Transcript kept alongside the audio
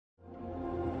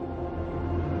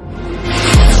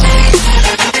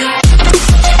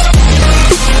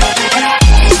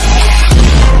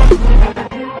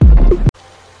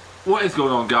What is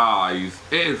going on, guys?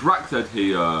 It is Raxhead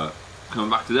here, coming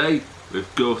back today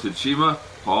with Ghost of Tsushima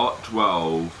Part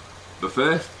 12. But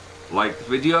first, like the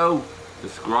video,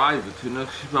 subscribe, and turn the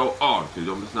notification bell on so you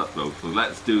don't miss an upload. So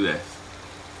let's do this.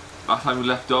 Last time we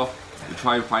left off, we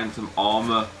tried to find some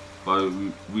armor, but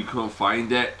we couldn't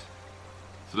find it.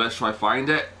 So let's try find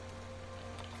it.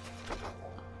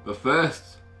 But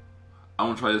first, I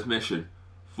want to try this mission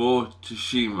for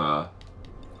Tsushima.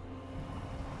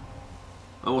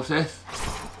 Oh, what's this?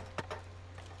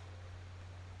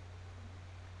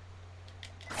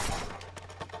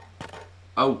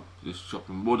 Oh, just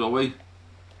chopping wood, are we?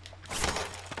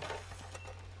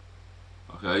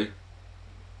 Okay.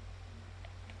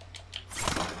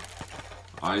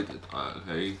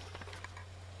 Okay.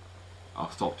 I'll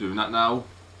stop doing that now.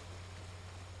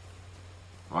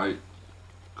 Right.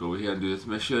 Go over here and do this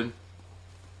mission.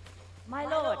 My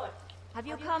lord, have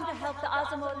you come to help the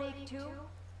Azamo League too?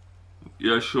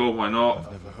 Yeah, sure, why not?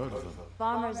 I've never heard of them.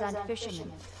 Farmers and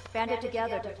fishermen banded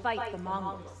together to fight the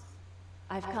Mongols.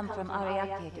 I've come from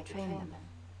Ariake to train them.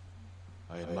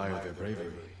 I admire their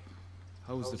bravery.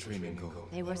 How was the training go?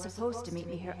 They were supposed to meet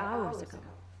me here hours ago.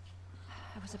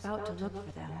 I was about to look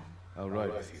for them. I'll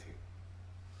ride with you.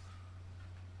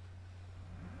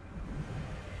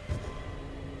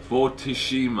 For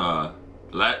Tsushima,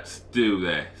 let's do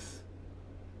this.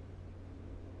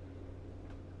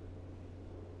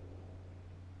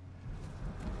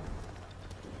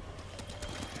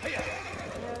 Their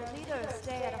leaders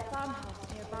stay at a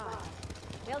farmhouse nearby.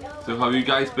 They'll know So how have you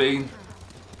guys been?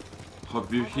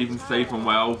 Hope you're keeping safe and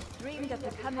well. dreamed of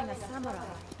becoming a samurai.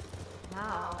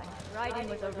 Now I'm riding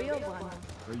with a real one.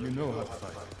 Where you know how to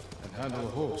fight and handle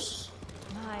a horse.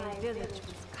 My village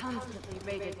was constantly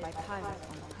raided by pirates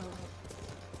on the coast.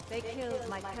 They killed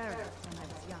my parents when I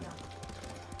was young.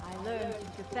 I learned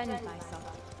to defend myself.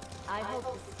 I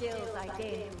hope the skills I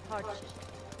gained through hardship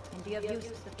can be of use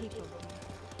to the people.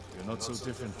 You're not so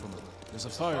different from them. There's a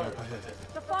fire up ahead.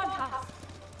 The farmhouse!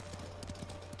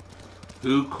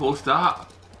 Who caused that?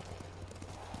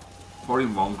 Probably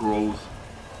mongrels.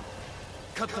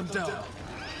 Cut them down.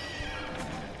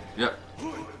 Yep.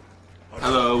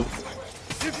 Hello.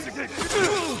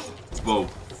 Whoa.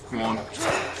 Come on.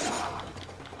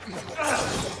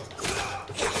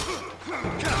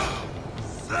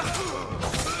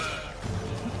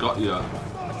 Got ya.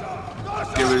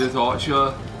 Get rid of this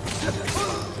archer.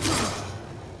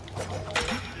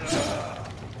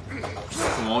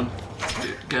 Come on.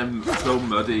 Getting so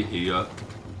muddy here.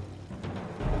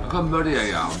 Look how muddy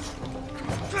I am.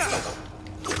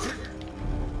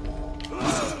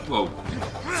 Whoa.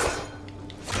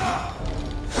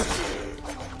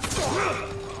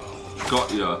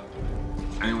 Got ya.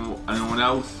 Anyone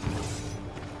else?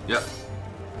 Yep.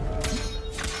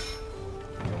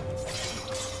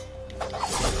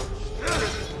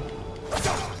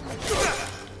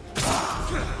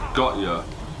 Got ya.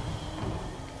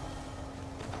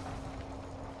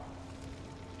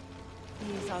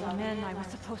 These are the men I was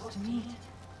supposed to meet.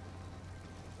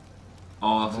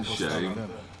 Oh, that's a Almost found shame.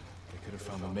 them. They could have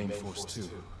found the main force too.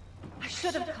 I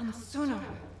should have come sooner.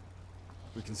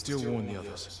 We can still warn the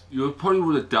others. You probably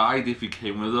would have died if you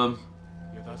came with them.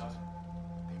 Hear that?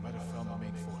 They might have found the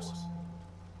main force.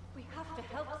 We have to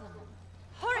help them.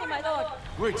 Hurry, my lord!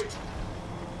 Wait!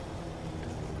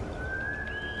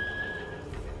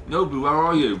 Nobu, where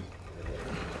are you?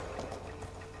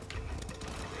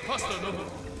 Faster, Nobu!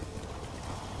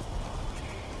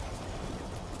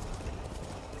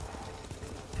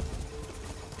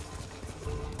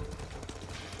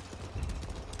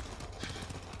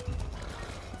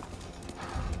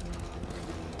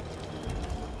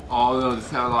 Oh no, they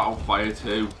set that on fire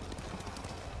too.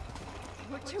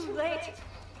 We're too late.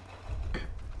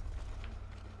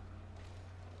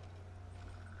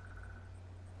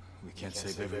 We can't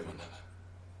save everyone.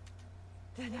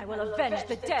 Then I will avenge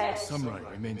the dead. Samurai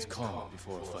remains calm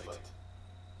before a fight.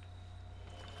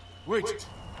 Wait!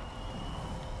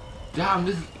 Damn,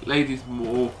 this lady's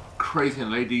more crazy than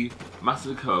Lady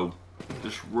Masako.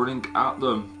 Just running at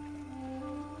them.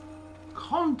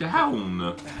 Calm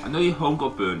down. I know your home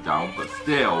got burned down, but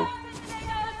still.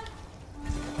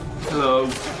 Hello.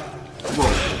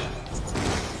 Whoa.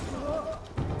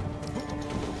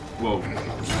 Whoa.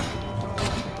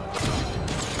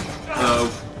 Hello.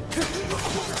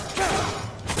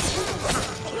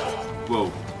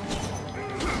 Whoa.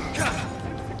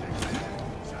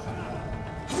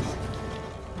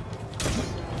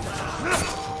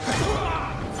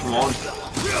 Come on.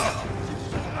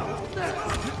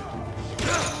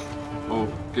 Oh,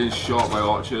 getting shot by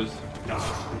archers.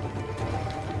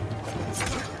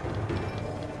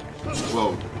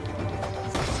 Whoa.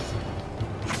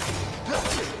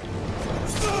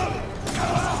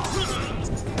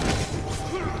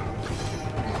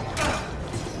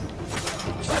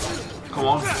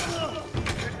 on.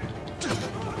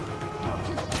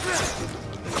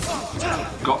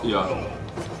 Got ya.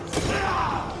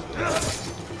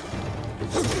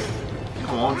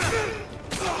 Come on.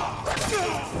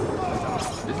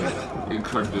 This is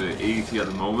incredibly easy at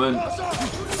the moment.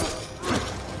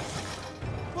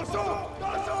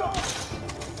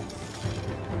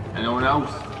 Anyone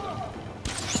else?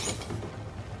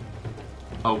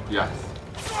 Oh, yes.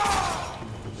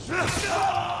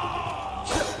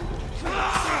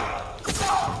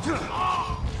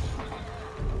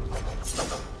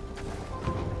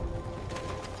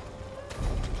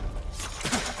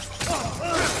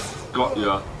 Got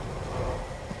ya.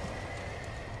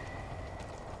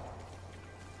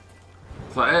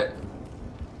 Is that it?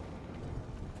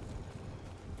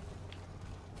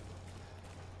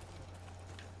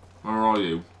 Where are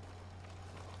you?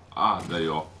 Ah, there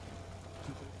you are.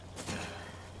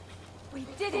 We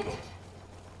did it!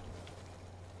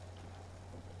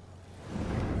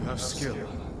 You have skill,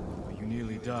 but you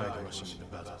nearly died rushing into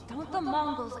battle. Don't the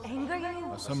Mongols anger you?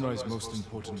 Our samurai's most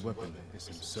important weapon is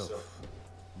himself.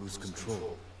 Lose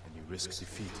control, and you risk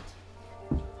defeat.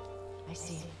 I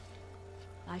see.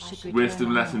 I should return Wisdom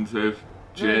home. lessons with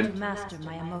Learn to Jin. master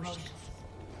my emotions.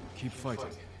 Keep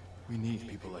fighting. We need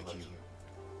people like you.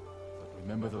 But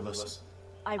remember the lesson.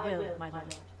 I will, my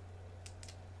lord.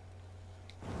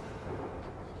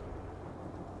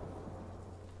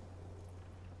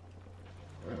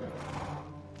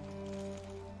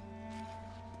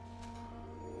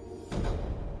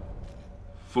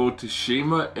 For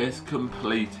Tsushima is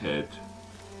completed.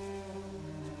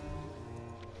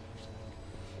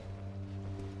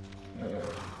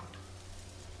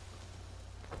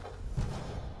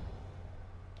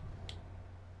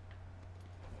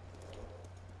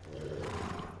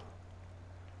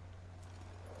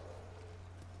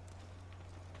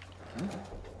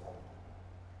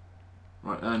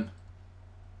 Right then.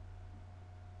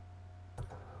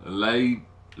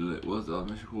 What's that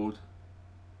mission called?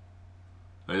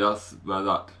 Hey, that's where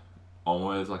that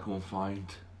onwards I can't find.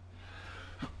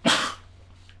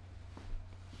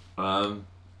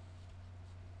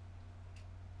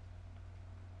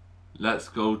 Let's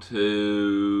go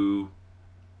to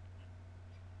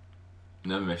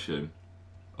no mission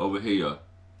over here.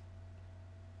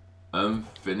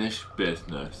 Unfinished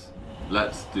business.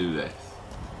 Let's do this.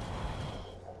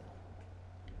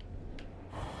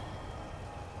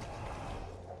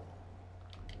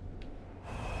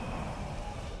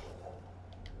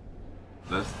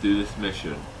 Let's do this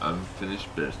mission.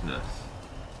 Unfinished business.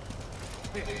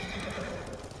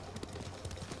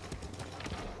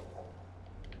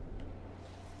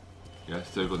 Yeah,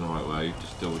 still going the right way.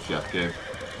 Just double checking.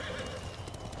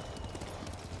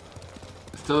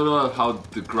 Still love how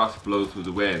the grass blows with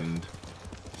the wind.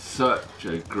 Such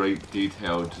a great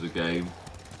detail to the game.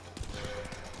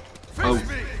 Oh,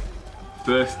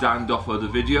 first standoff of the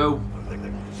video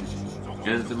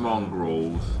against the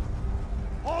mongrels.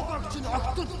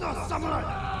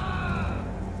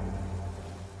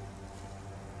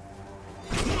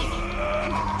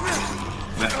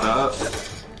 Messed that up.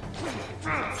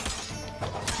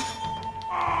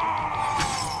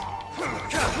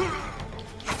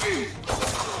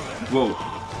 Whoa.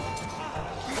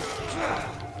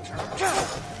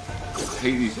 I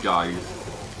hate these guys.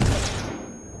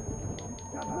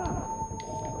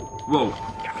 Whoa.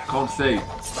 Can't see.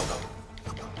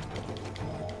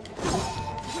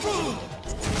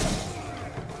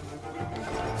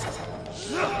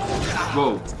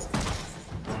 Whoa.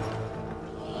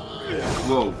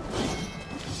 Whoa.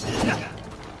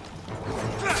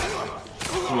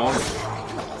 Come on.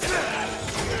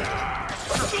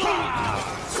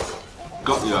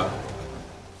 Got ya.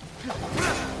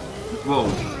 Whoa.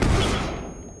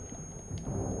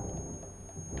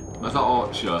 Where's that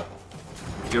archer?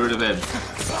 Get rid of him.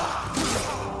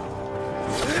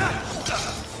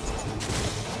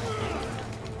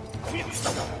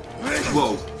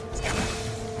 Whoa.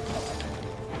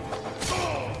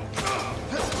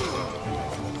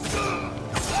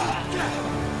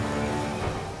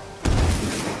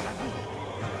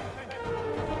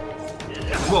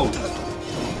 Whoa.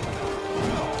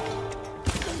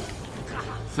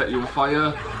 Set you on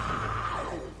fire.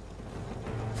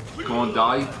 Come on,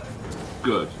 die.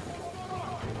 Good.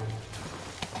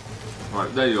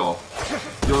 Right, there you are.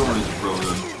 The other one is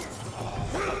frozen.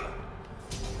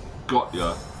 Got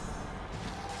ya.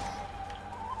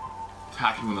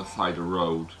 Attacking on the side of the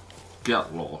road.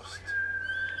 Get lost.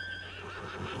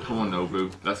 Come on,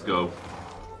 Nobu. Let's go.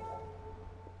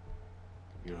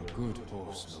 You're a good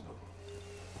horse, Nobu.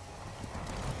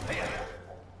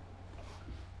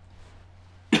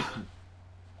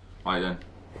 Right then.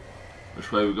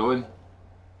 Which way are we going?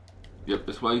 Yep,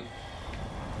 this way.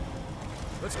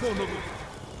 Let's go, Nobu.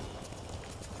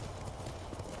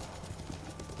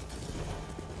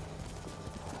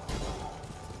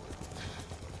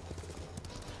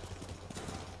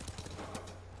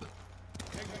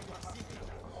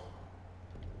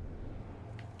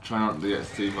 Try not to get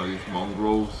seen by these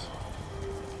mongrels.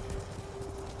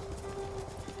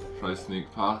 Try to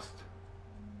sneak past.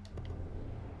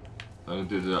 I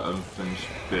did an unfinished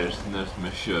business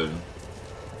mission.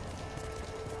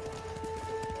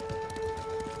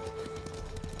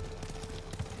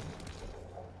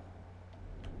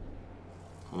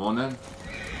 Come on then.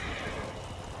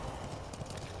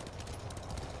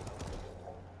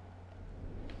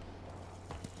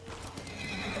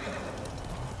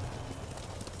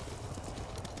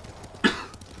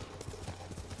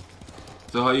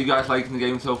 So how are you guys liking the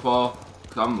game so far?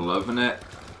 'Cause I'm loving it.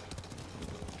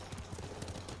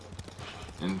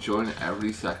 Enjoying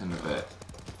every second of it.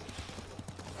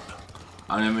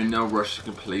 And I'm in no rush to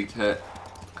complete it.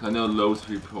 'Cause I know loads of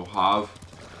people have.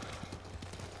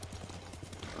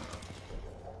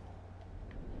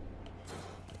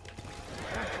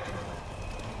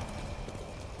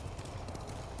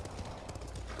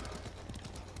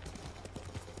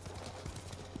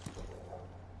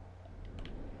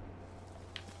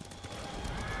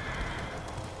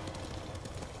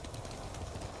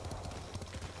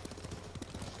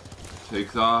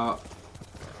 Take that.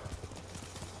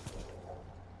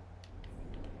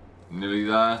 Nearly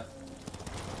there.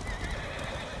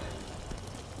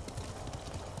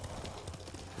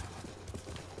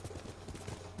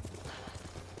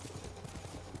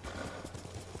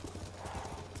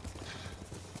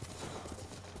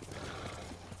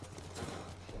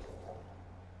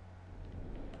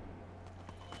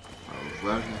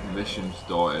 Where's this mission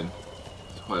starting?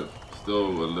 It's quite still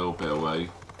a little bit away.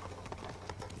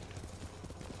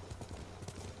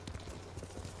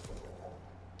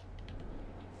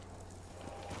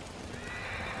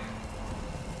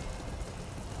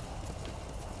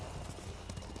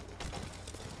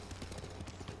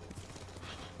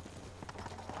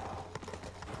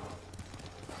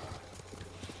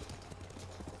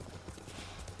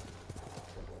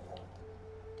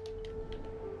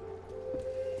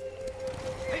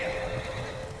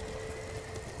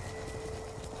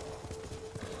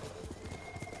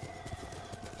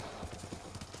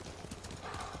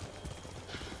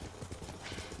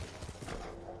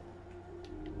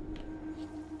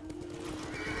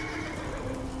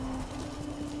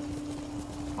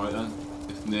 Right then,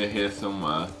 it's near here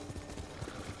somewhere.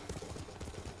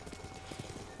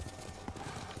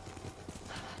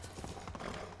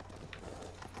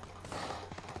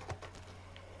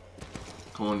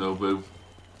 Come on, Nobu.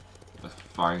 Let's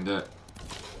find it.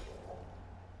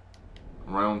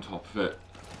 I'm right on top of it.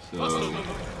 So.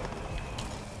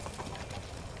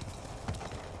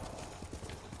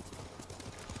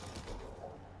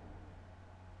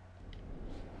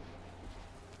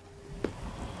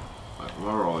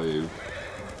 Where are you?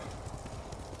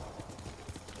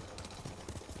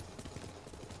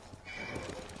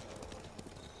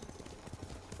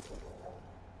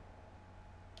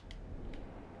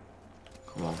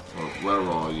 Come on, where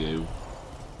are you?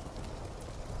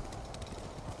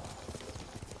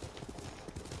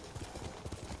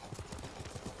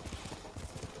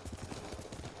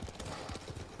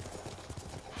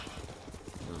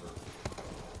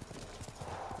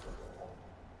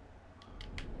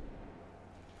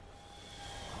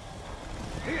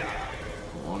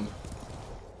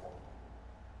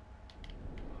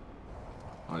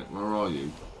 Right, where are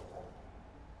you?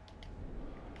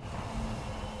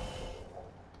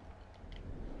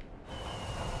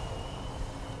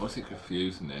 What's it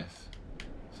confusing this?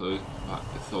 So it's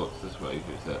thought it's this way,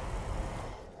 is it?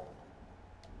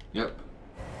 Yep.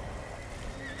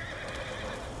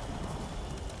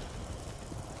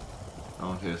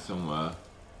 Around here somewhere.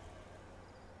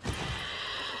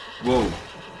 Whoa!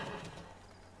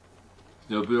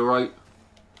 Nobu alright?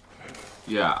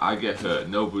 Yeah, I get hurt.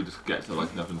 Nobu just gets it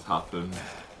like nothing's happened.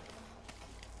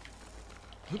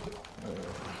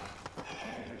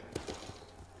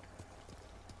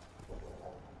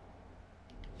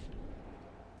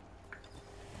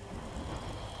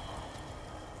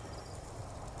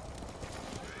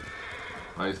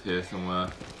 Right here somewhere.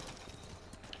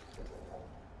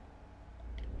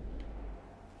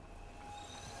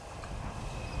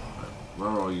 Where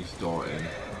are you starting?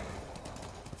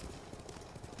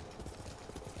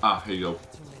 Ah, here you go.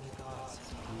 Too many gods.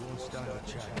 We won't stand a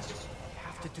chance. We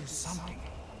have to do something.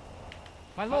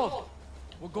 My lord,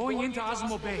 we're going into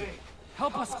Azamo Bay.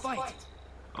 Help us fight.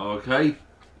 Okay.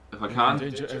 if I You can.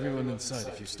 endanger everyone inside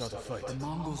if you start a fight. The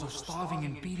Mongols are starving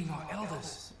and beating our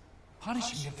elders,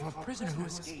 punishing them for a prisoner who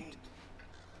escaped.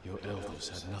 Your elders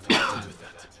had nothing to do with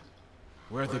that.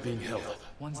 Where are they being held?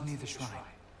 One's near the shrine.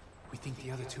 We think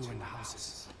the other two are in the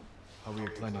houses. How are you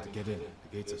planning to get in?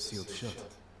 The gates are sealed shut.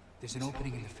 There's an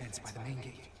opening in the fence by the main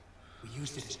gate. We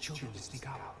used it as children to sneak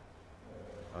out.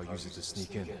 I'll use it to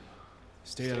sneak in.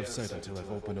 Stay out of sight until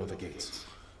I've opened all the gates.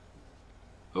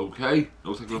 Okay,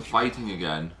 looks like we're fighting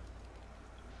again.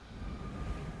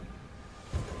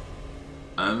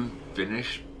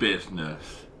 Unfinished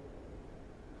business.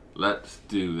 Let's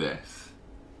do this.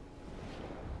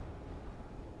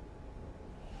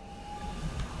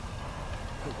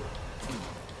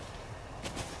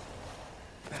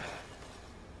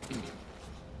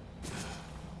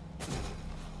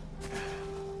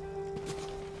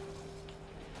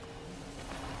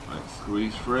 Let's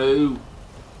squeeze through.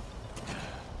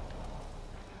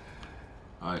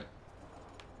 Right.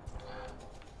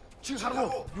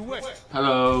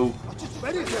 Hello.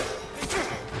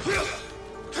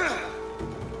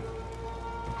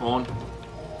 Come on.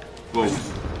 Whoa.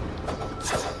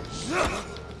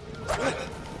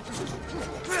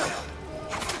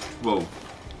 Whoa.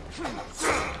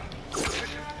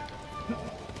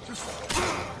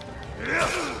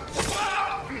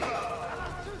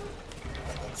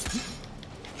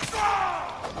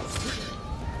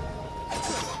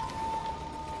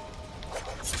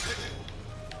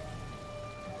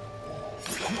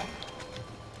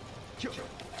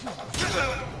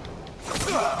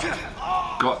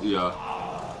 Got ya.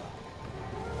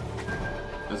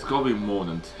 There's gotta be more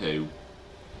than two.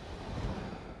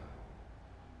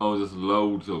 Oh, there's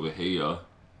loads over here.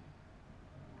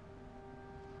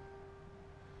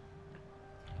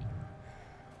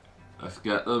 Let's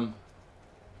get them.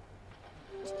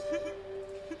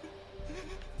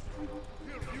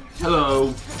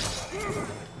 Hello.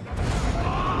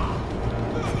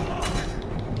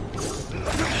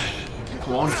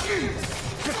 Come on.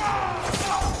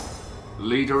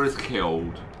 Leader is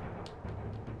killed.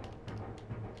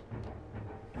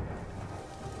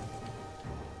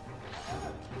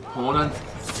 Come on then.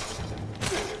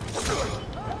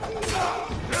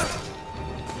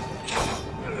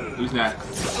 Who's next?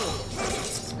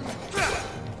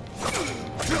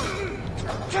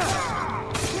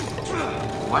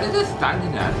 Why did they stand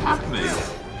in there and attack me?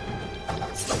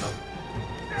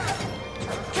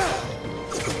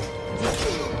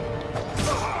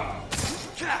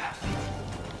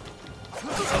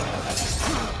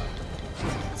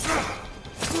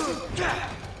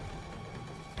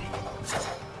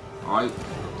 Alright.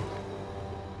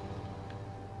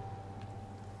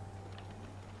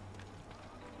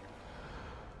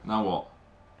 Now what?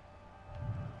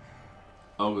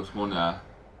 Oh, there's one there.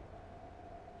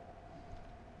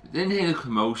 Didn't hear the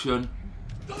commotion.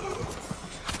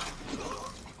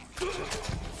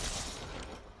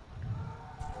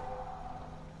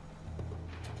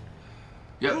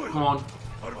 Yep, come on.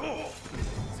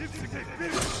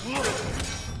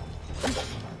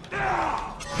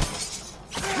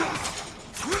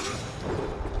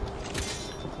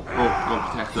 Oh, go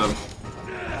protect them.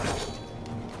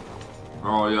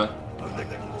 Where are ya?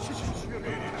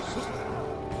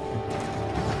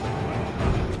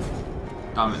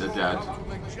 Damn it, they're dead.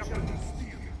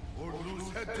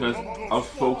 Because I was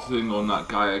focusing on that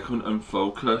guy, I couldn't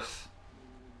unfocus.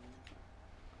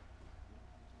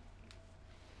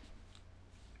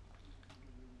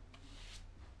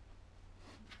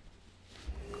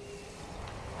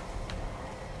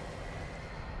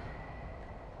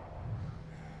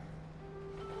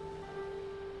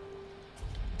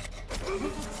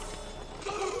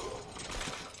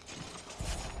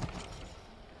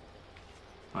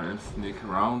 I can sneak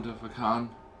around if I can.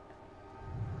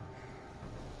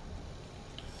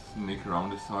 Sneak around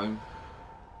this time.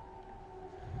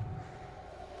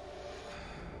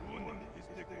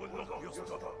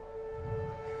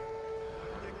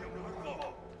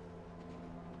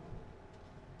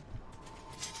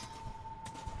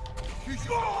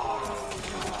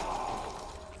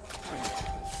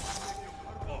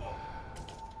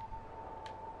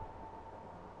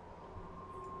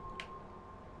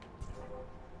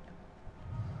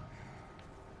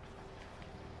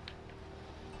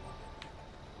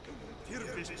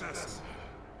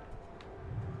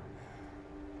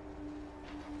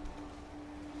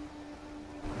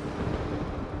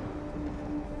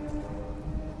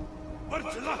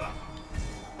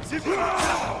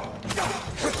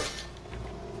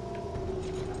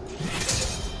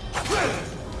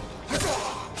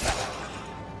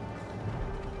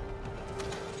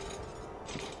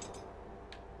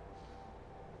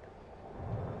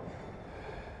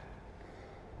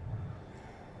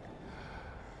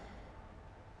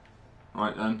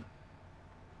 Right then.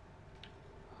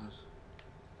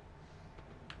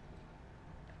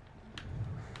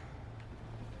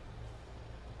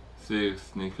 See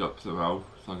if sneak up somehow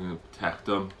so I can protect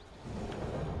them.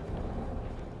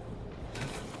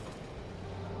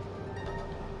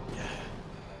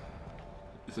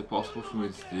 Is it possible for me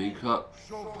to sneak up?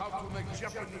 Show how to make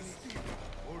Japanese steel,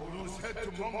 or lose head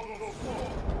to Mongol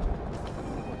war.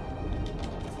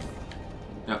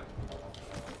 Yep.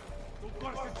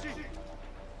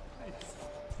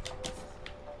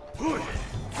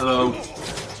 Hello.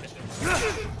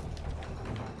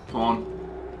 Come on.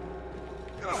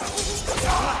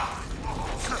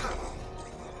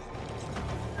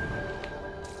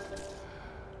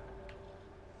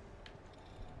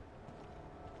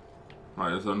 Right,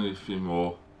 there's only a few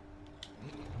more.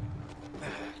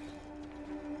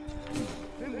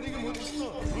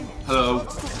 Hello.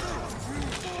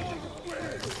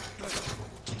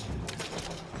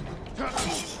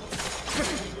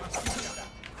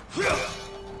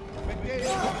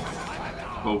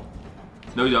 Oh.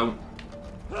 No, you don't.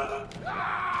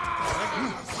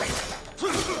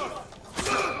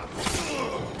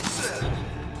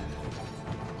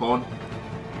 Come on.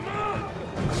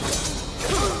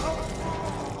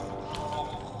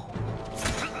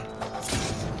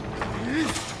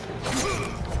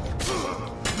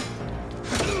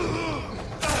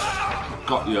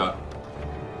 Got ya.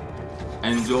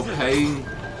 End your pain.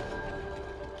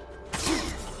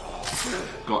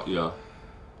 Got ya.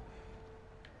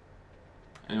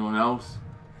 Anyone else?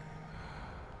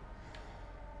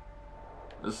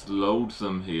 There's loads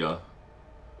them here.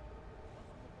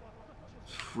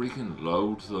 Just freaking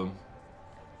loads them.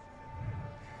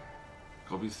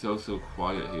 Gotta be so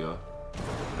quiet here.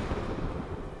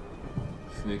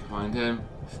 Sneak behind him.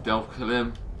 Stealth kill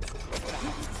him.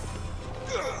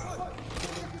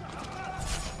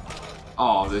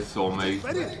 Oh, they saw me.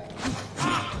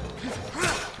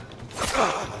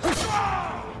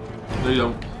 No, you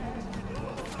don't.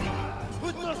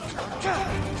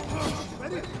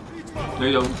 No,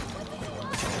 you don't.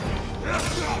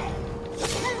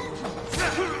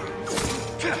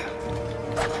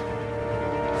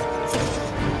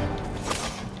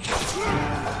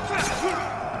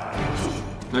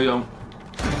 No, you don't.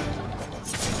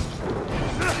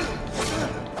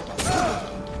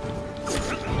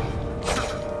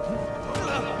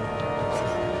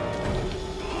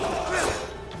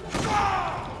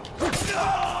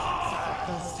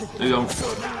 No, you don't.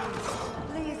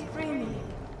 Please free me.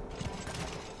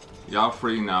 You're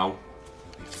free now.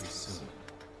 Be free soon.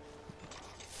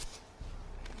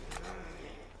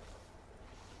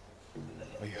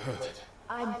 Are you hurt?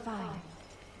 I'm fine.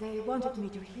 They wanted me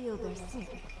to heal their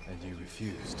sick. And you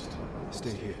refused.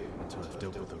 Stay here until I've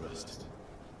dealt with the rest.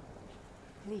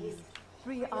 Please,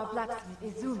 free our blacksmith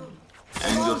Izumi.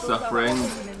 End your suffering.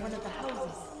 In one of the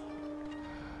houses.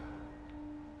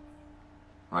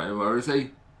 Right, where is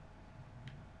he?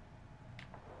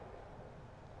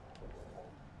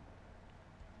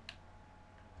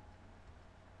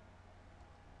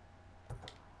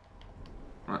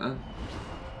 Right then.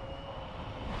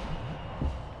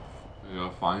 We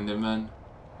gotta find him then.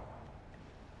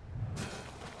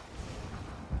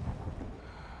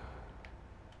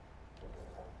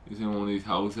 He's in one of these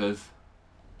houses.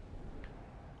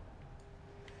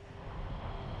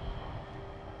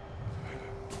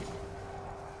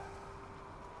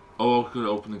 Oh, I could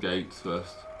open the gates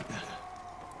first.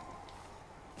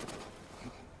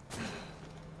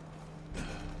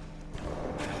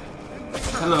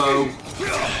 Hello.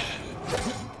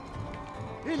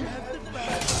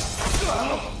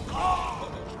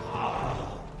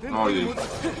 How are you?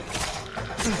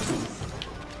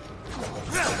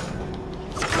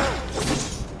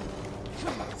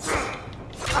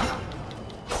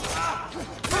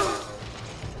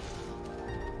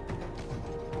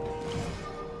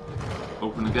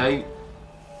 Open the gate.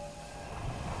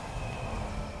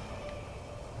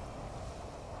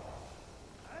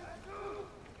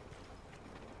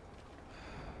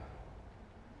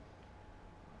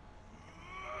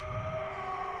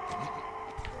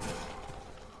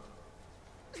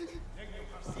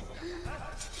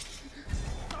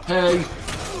 Hey!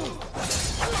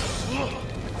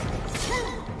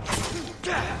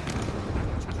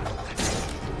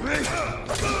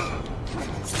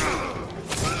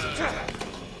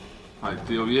 Right,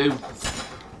 deal with you.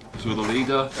 You're the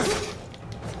leader.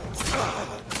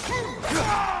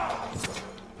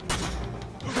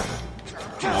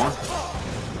 Come on.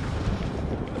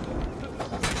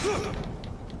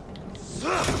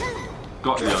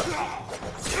 Got you.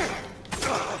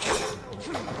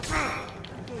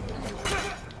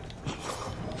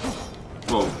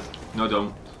 Whoa. No,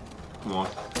 don't. Come on.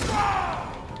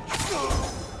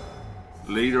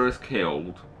 Leader is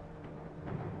killed.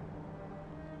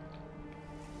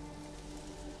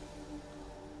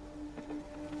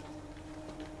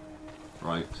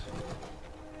 Right.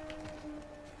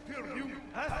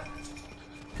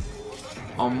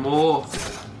 On more.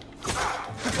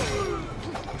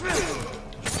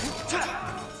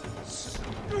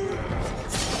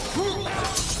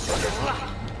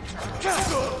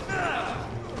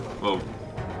 Whoa.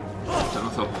 Set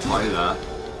myself on fire there.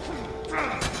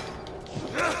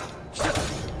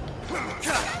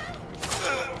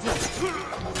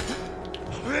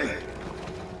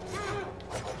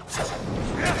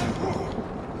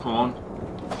 Come on.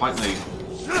 Fight me.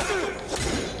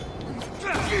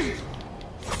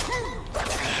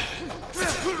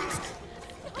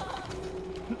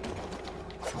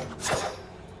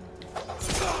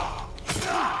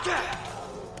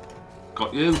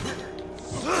 Got you.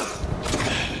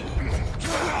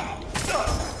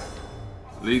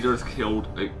 Leader is killed.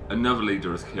 Another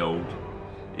leader is killed.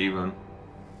 Even.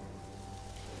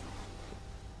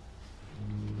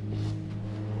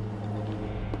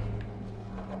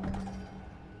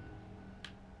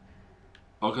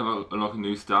 I can unlock a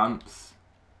new stance.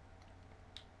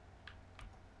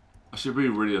 I should be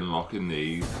really unlocking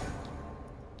these.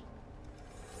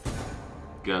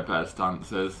 Get better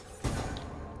stances.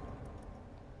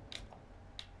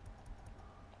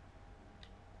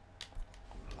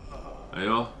 There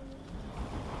you are.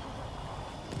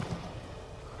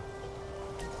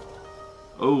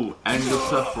 Oh, end of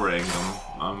suffering,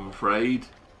 I'm afraid.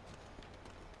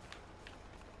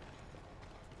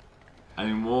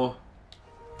 Any more?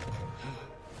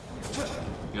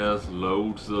 Yeah, there's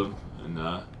loads of them in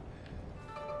there.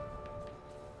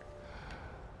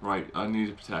 Right, I need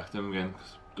to protect him again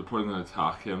because they're probably going to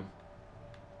attack him.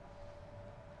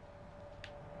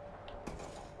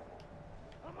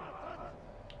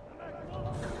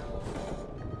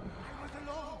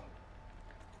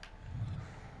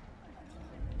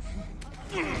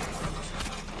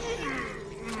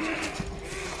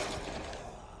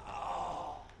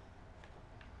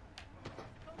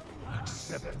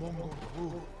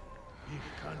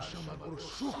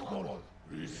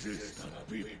 Resist and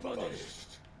be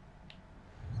punished.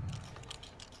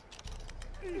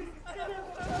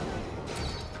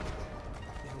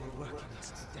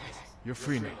 You're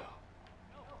free now.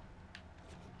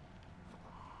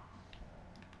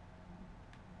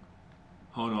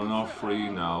 Hold on, I'm free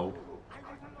now.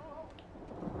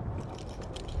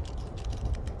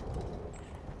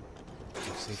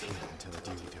 You're safe here until I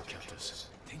deal with your captors.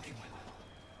 Thank you, my lord.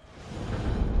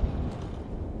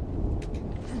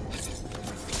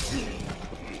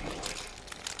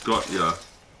 Got ya.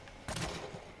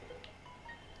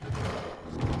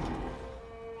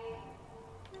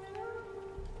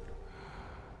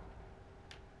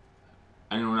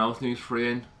 Anyone else needs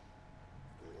freeing?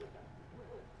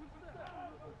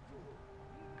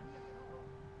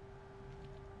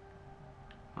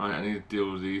 Right, I need to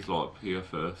deal with these lot up here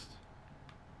first.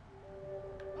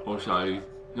 Or shall I? You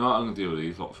know what, I'm gonna deal with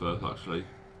these lot first actually.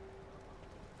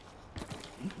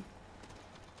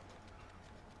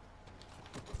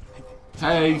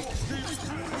 Hey!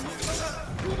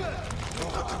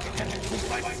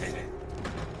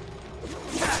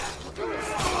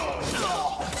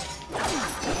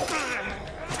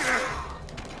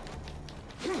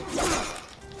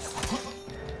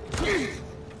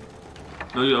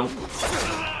 No, you don't.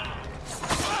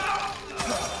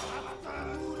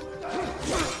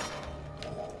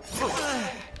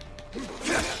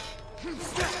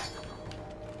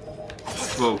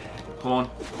 Whoa, come on.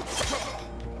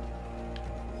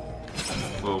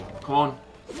 Whoa, come on.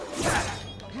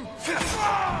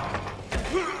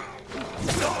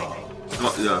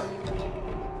 Got ya.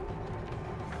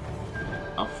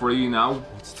 I'm free now.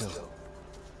 Still.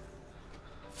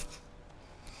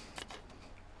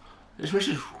 This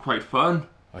mission is quite fun.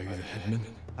 Are you the headman?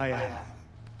 I am.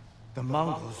 The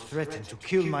Mongols threatened to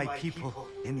kill my people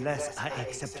unless I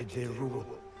accepted their rule.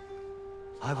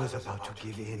 I was about to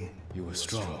give in. You were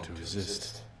strong to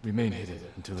resist. Remain hidden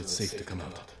until it's safe to come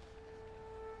out.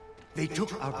 They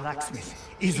took our blacksmith,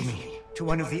 Izumi, to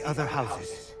one of the other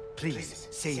houses. Please,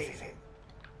 save him.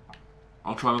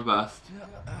 I'll try my best.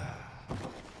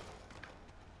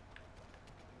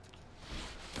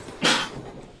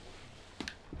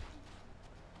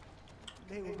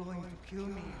 They were going to kill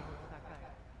me.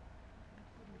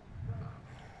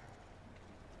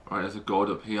 Right, there's a god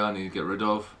up here I need to get rid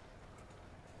of.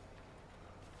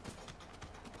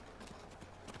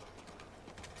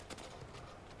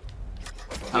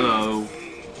 Hello.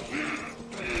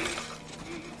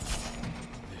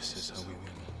 This is how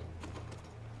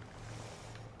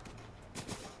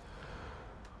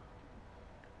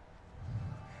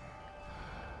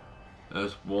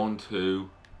 2,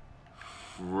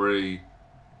 3,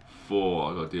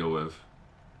 4 I gotta deal with.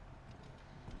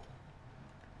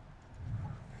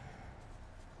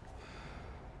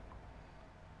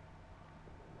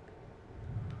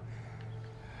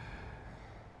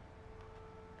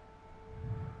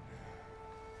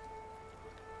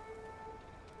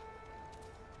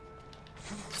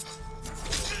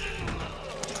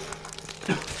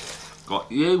 Got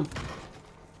you.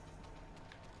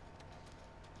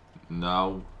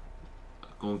 Now,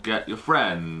 go and get your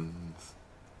friends.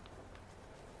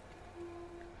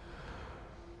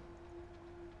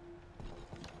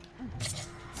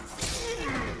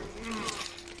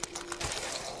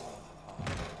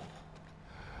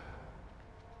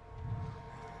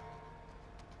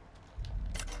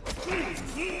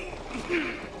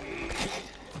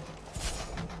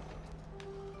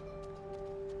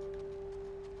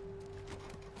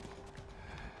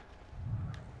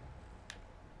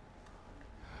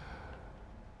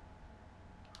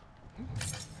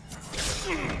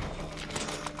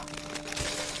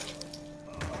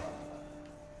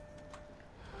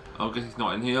 I guess he's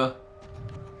not in here.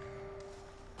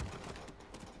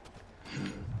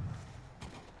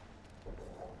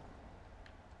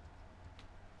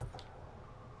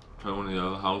 Try one of the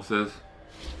other houses.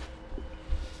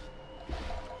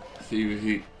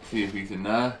 See if he's in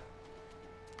there.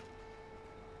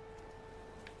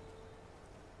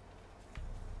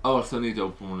 Oh, I still need to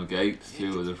open one of the gates.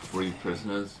 2 of the 3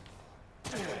 prisoners.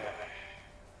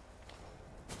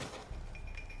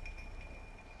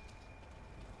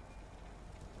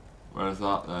 Where's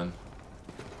that then?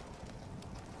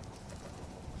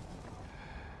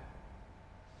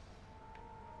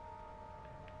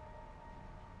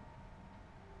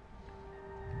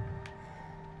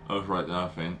 Oh, it's right there, I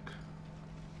think.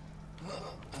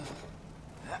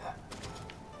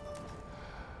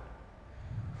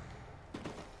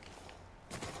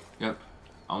 Yep,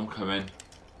 I'm coming.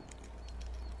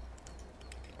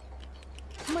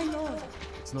 My lord.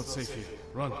 It's not safe here.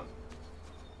 Run.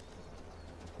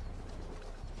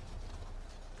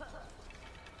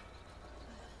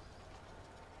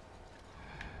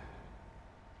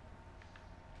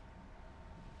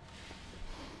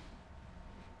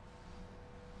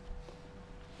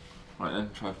 Right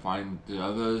then, try to find the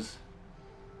others.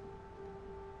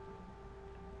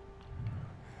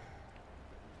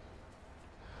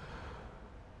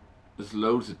 There's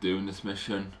loads to do in this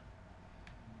mission.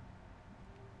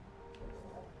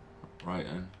 Right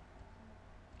then.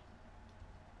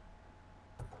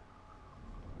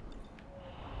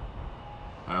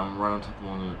 I'm right on top of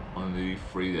one of the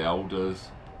 3 elders.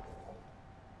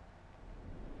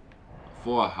 I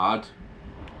thought I had.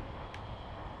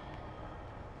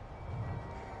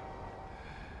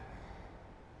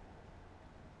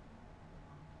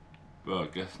 But I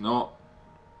guess not.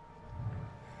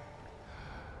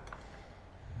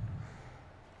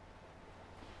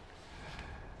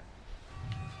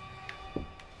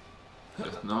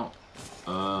 Guess not.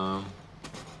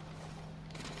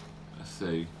 Let's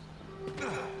see.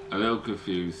 A little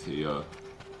confused here.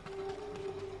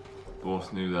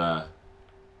 What's new there?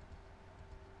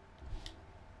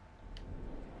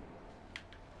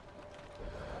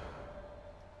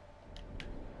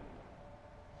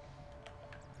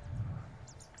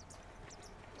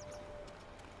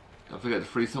 Don't forget to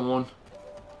free someone.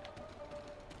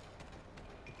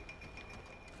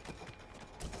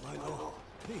 My lord,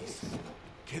 please,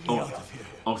 get me out of here.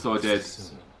 Also, I did.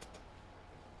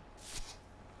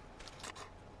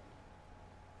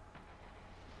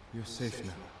 You're safe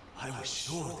now. I was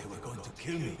sure they were going to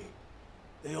kill me.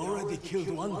 They already killed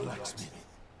one blacksmith.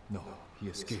 No, he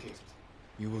escaped.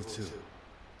 You will too.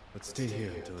 But stay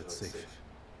here until it's safe.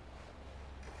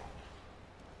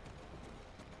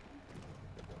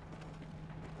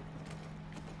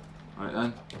 Right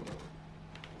then.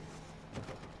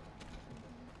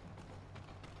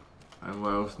 And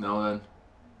where else now then?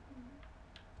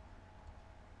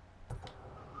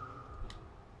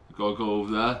 Gotta go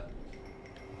over there.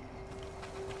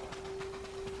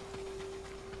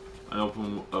 And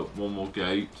open up one more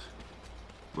gate.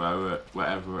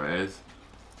 Wherever it is.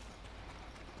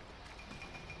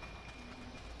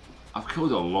 I've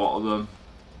killed a lot of them.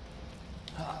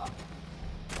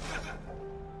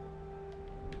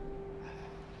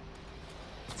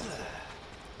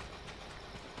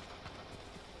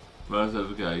 Where's the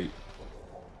other gate?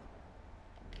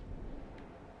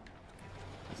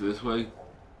 Is it this way?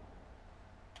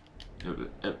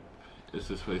 Yep, it's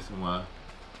this way somewhere.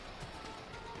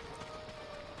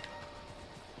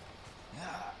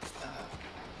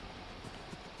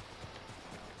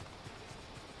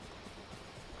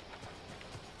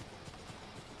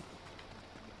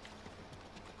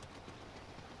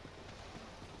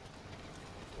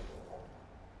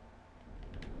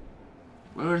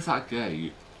 Where is that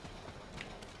gate?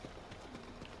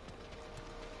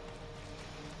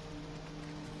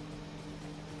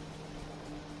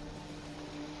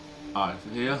 Ah, is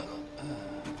it here?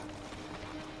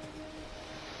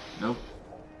 Nope.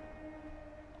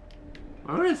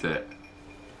 Where is it?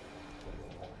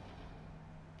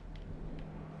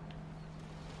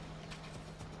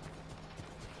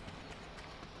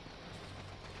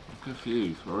 I'm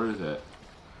confused. Where is it?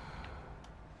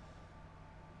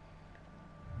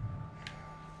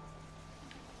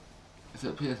 Is it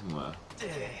up here somewhere?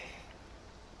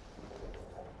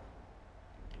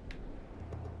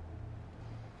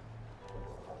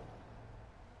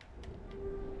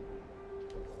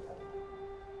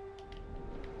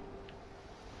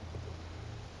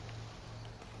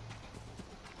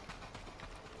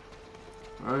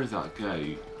 Where is that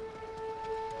gate?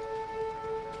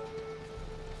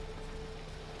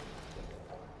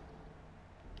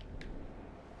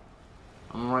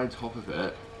 I'm right on top of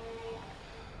it.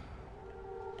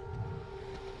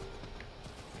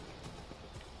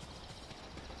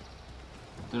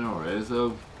 Don't know where it is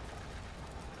though.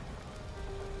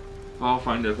 I'll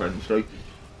find it eventually.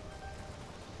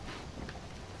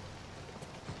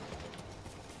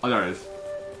 Oh, there it is.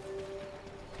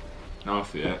 Now I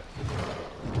see it.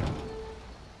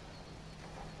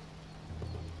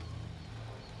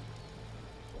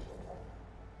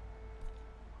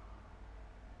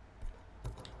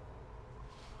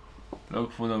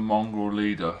 Look for the mongrel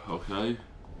leader, okay?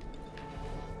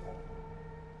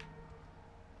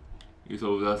 He's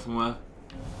over there somewhere.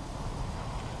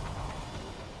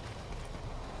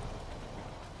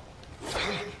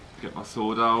 Get my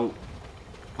sword out.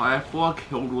 I thought I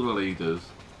killed all the leaders.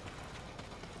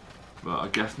 But I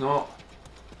guess not.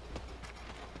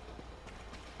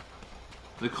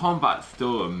 The combat's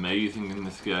still amazing in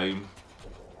this game.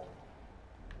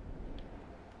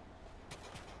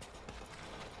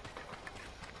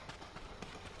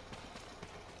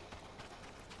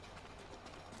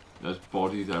 There's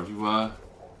bodies everywhere.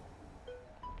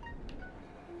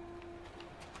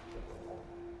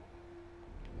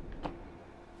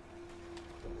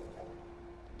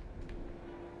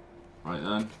 Right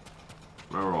then,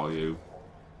 where are you?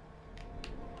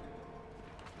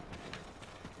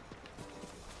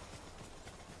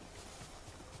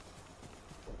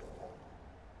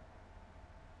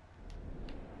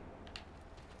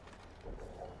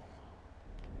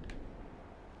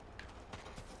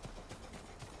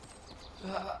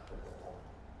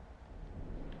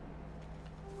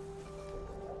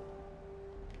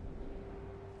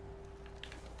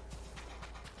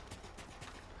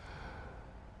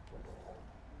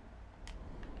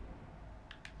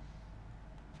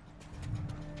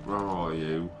 Where are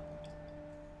you?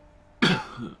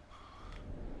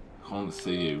 Can't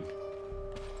see you.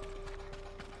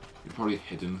 You're probably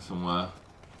hidden somewhere.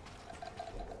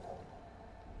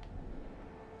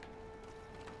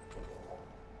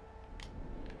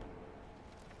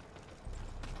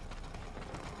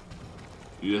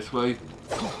 You this way?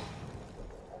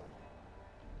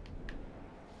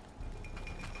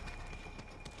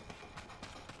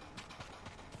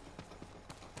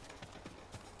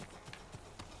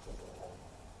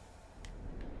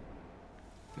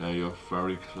 Yeah, you're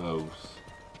very close.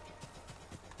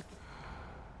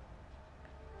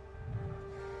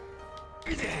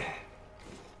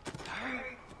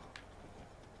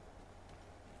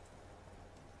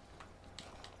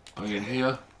 Are you in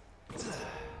here?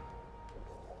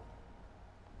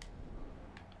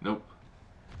 Nope.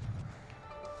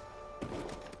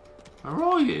 Where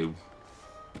are you?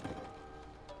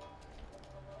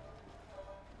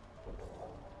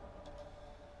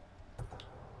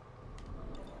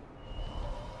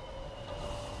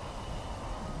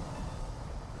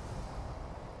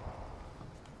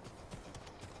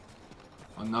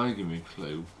 Oh, now you give me a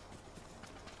clue.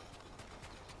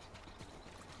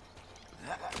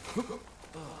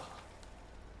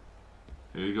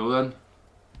 Here you go then.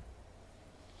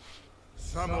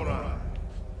 Samurai,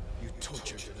 You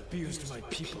tortured and abused my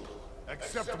people.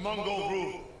 accept Mongol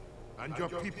rule, and your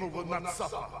people will not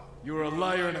suffer. You are a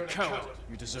liar and a coward.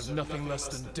 You deserve nothing less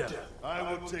than death.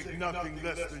 I will take nothing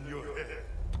less than your head.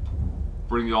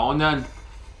 Bring it on then.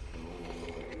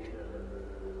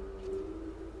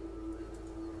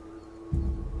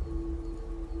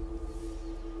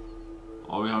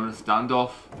 Are we having a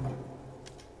standoff?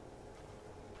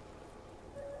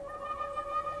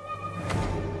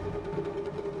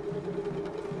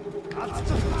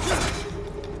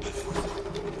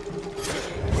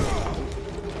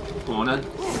 Come on then.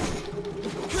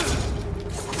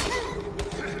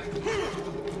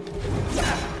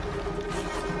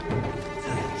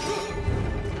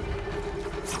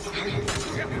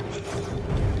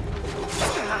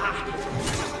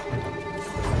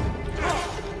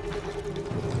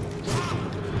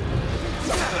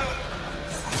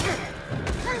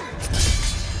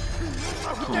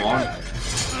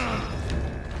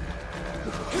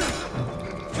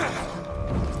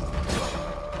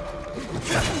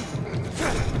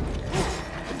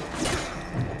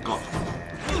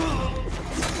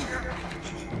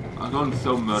 My gun's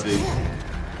so muddy.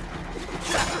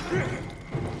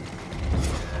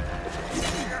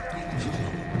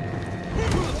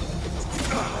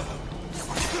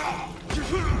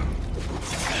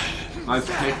 Nice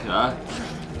hit there.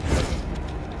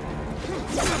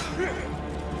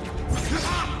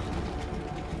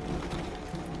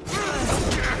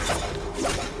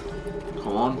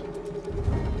 Come on.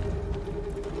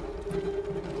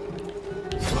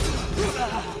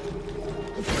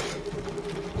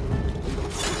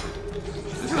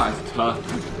 This guy's tough.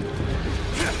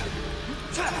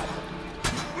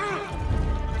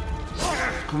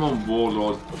 Come on,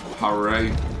 Warlord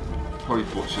Parade. Probably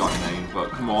butchered that name, but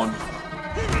come on.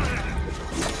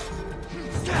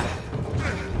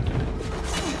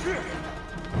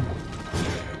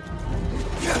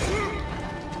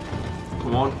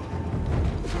 Come on.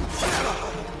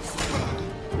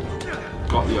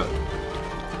 Got you.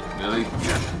 Nearly.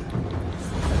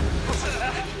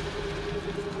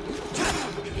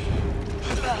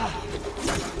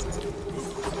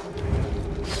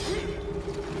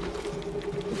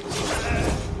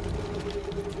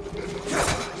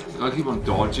 Gotta keep on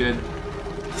dodging.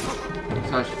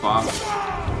 Such fast.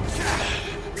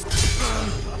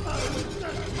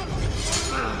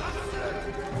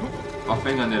 I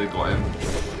think I nearly got him.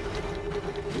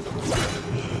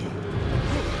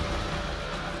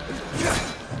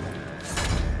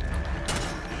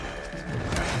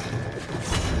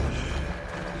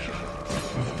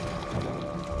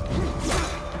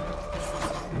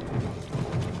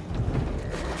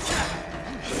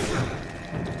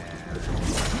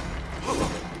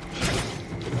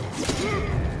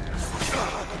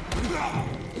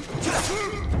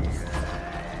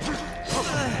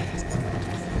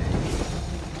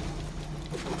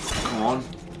 Come on.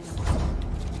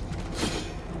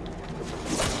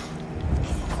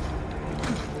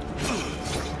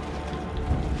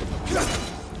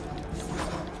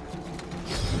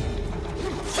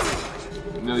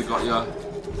 Nearly got ya.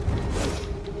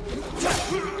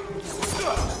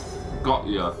 Got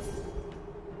ya.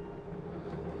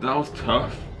 That was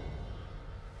tough.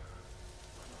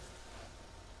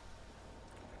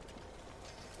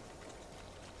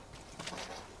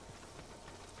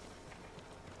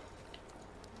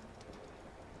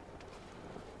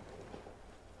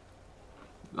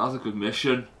 That was a good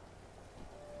mission.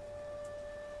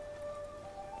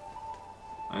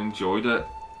 I enjoyed it.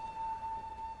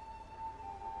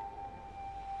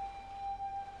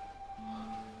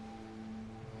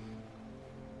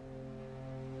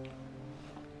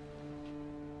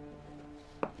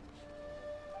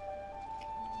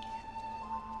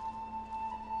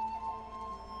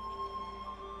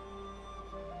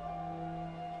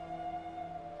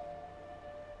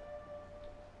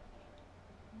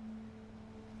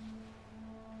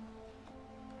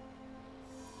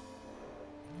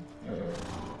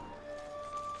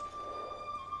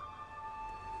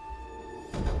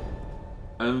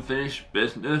 Unfinished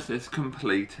business is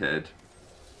completed.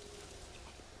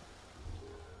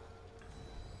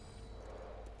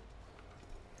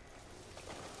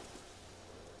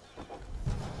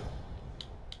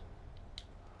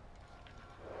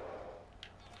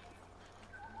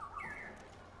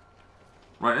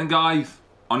 Right then guys,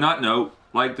 on that note,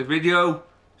 like the video,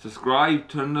 subscribe,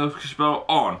 turn the notification bell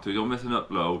on so you don't miss an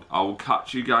upload. I will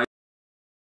catch you guys